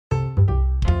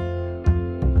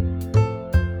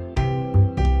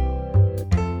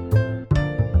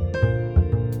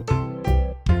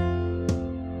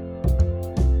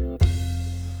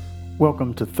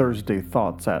Welcome to Thursday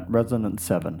Thoughts at Resonance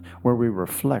 7, where we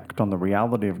reflect on the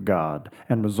reality of God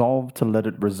and resolve to let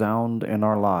it resound in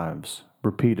our lives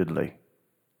repeatedly.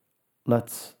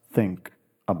 Let's think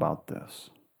about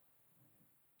this.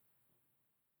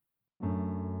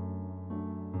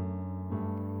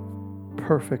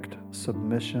 Perfect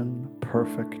submission,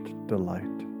 perfect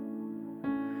delight.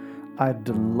 I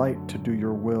delight to do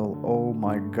your will, O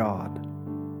my God.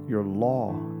 Your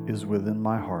law is within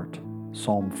my heart.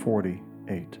 Psalm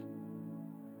 48.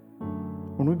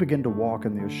 When we begin to walk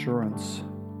in the assurance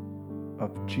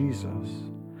of Jesus,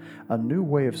 a new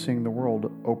way of seeing the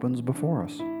world opens before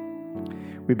us.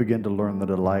 We begin to learn the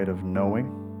delight of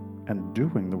knowing and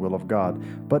doing the will of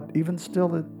God, but even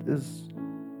still it is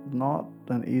not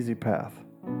an easy path.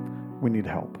 We need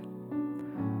help.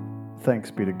 Thanks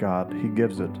be to God, He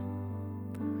gives it.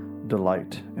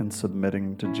 Delight in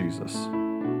submitting to Jesus.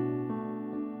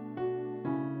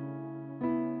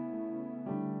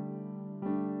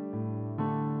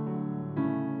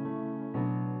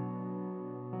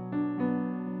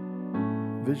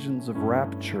 Visions of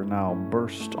rapture now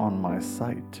burst on my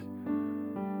sight.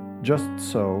 Just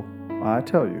so, I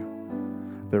tell you,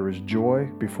 there is joy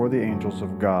before the angels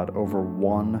of God over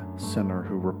one sinner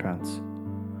who repents.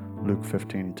 Luke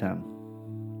 15:10.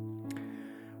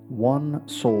 One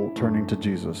soul turning to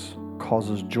Jesus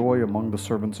causes joy among the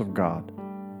servants of God,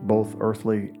 both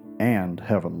earthly and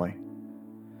heavenly.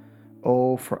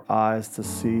 Oh, for eyes to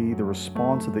see the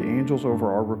response of the angels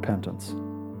over our repentance.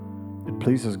 It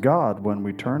pleases God when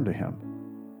we turn to Him,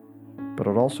 but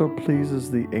it also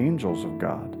pleases the angels of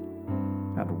God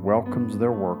and welcomes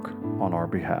their work on our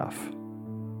behalf.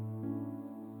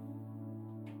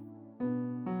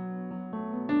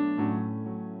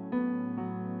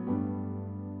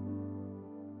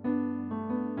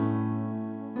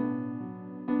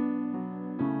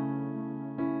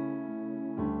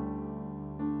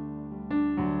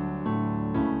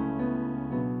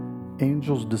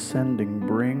 Angels descending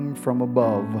bring from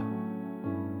above,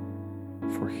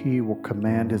 for He will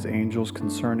command His angels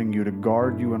concerning you to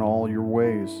guard you in all your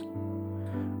ways.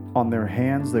 On their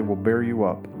hands they will bear you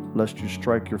up, lest you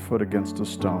strike your foot against a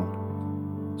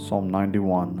stone. Psalm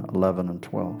 91:11 and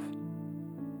 12.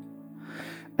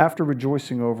 After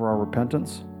rejoicing over our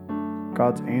repentance,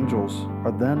 God's angels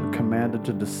are then commanded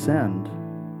to descend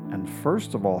and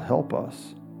first of all help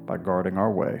us by guarding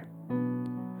our way.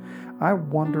 I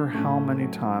wonder how many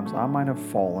times I might have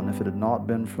fallen if it had not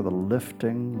been for the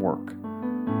lifting work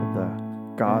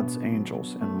of God's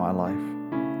angels in my life.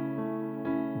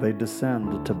 They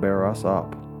descend to bear us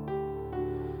up.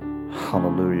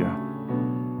 Hallelujah.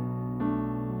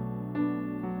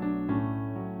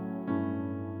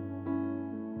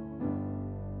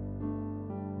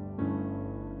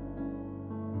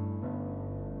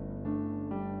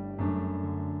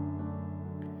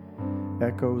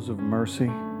 Echoes of mercy,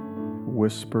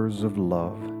 whispers of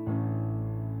love.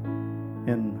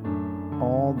 In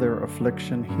all their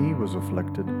affliction He was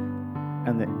afflicted,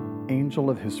 and the angel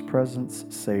of His presence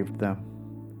saved them.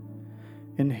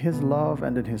 In His love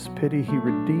and in His pity He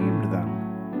redeemed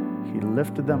them. He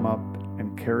lifted them up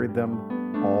and carried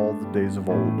them all the days of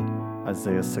old.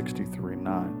 Isaiah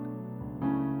 63:9.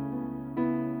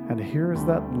 And here is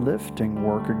that lifting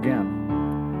work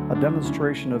again, a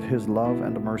demonstration of His love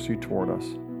and mercy toward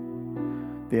us.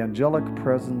 The angelic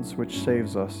presence which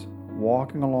saves us,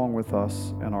 walking along with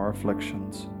us in our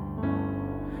afflictions.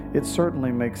 It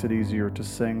certainly makes it easier to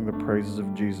sing the praises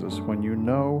of Jesus when you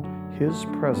know His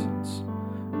presence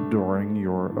during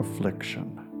your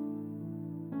affliction.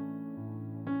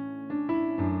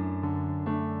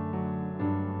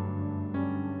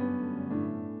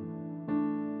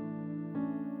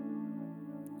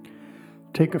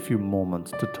 Take a few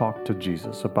moments to talk to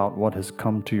Jesus about what has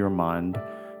come to your mind,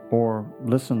 or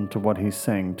listen to what He's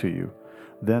saying to you.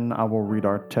 Then I will read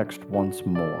our text once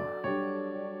more.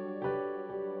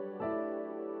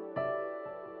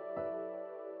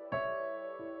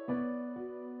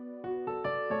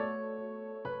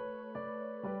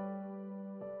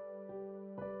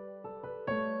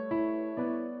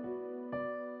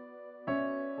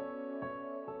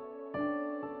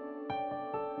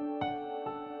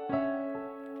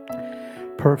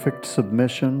 Perfect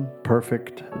submission,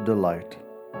 perfect delight.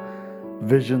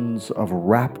 Visions of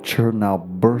rapture now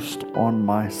burst on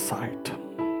my sight.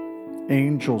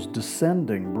 Angels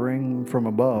descending bring from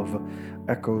above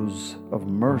echoes of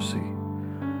mercy,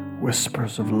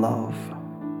 whispers of love.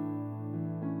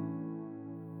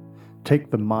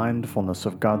 Take the mindfulness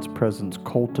of God's presence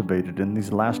cultivated in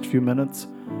these last few minutes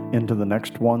into the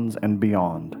next ones and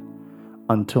beyond.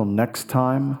 Until next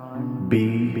time,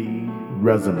 be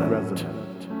resonant.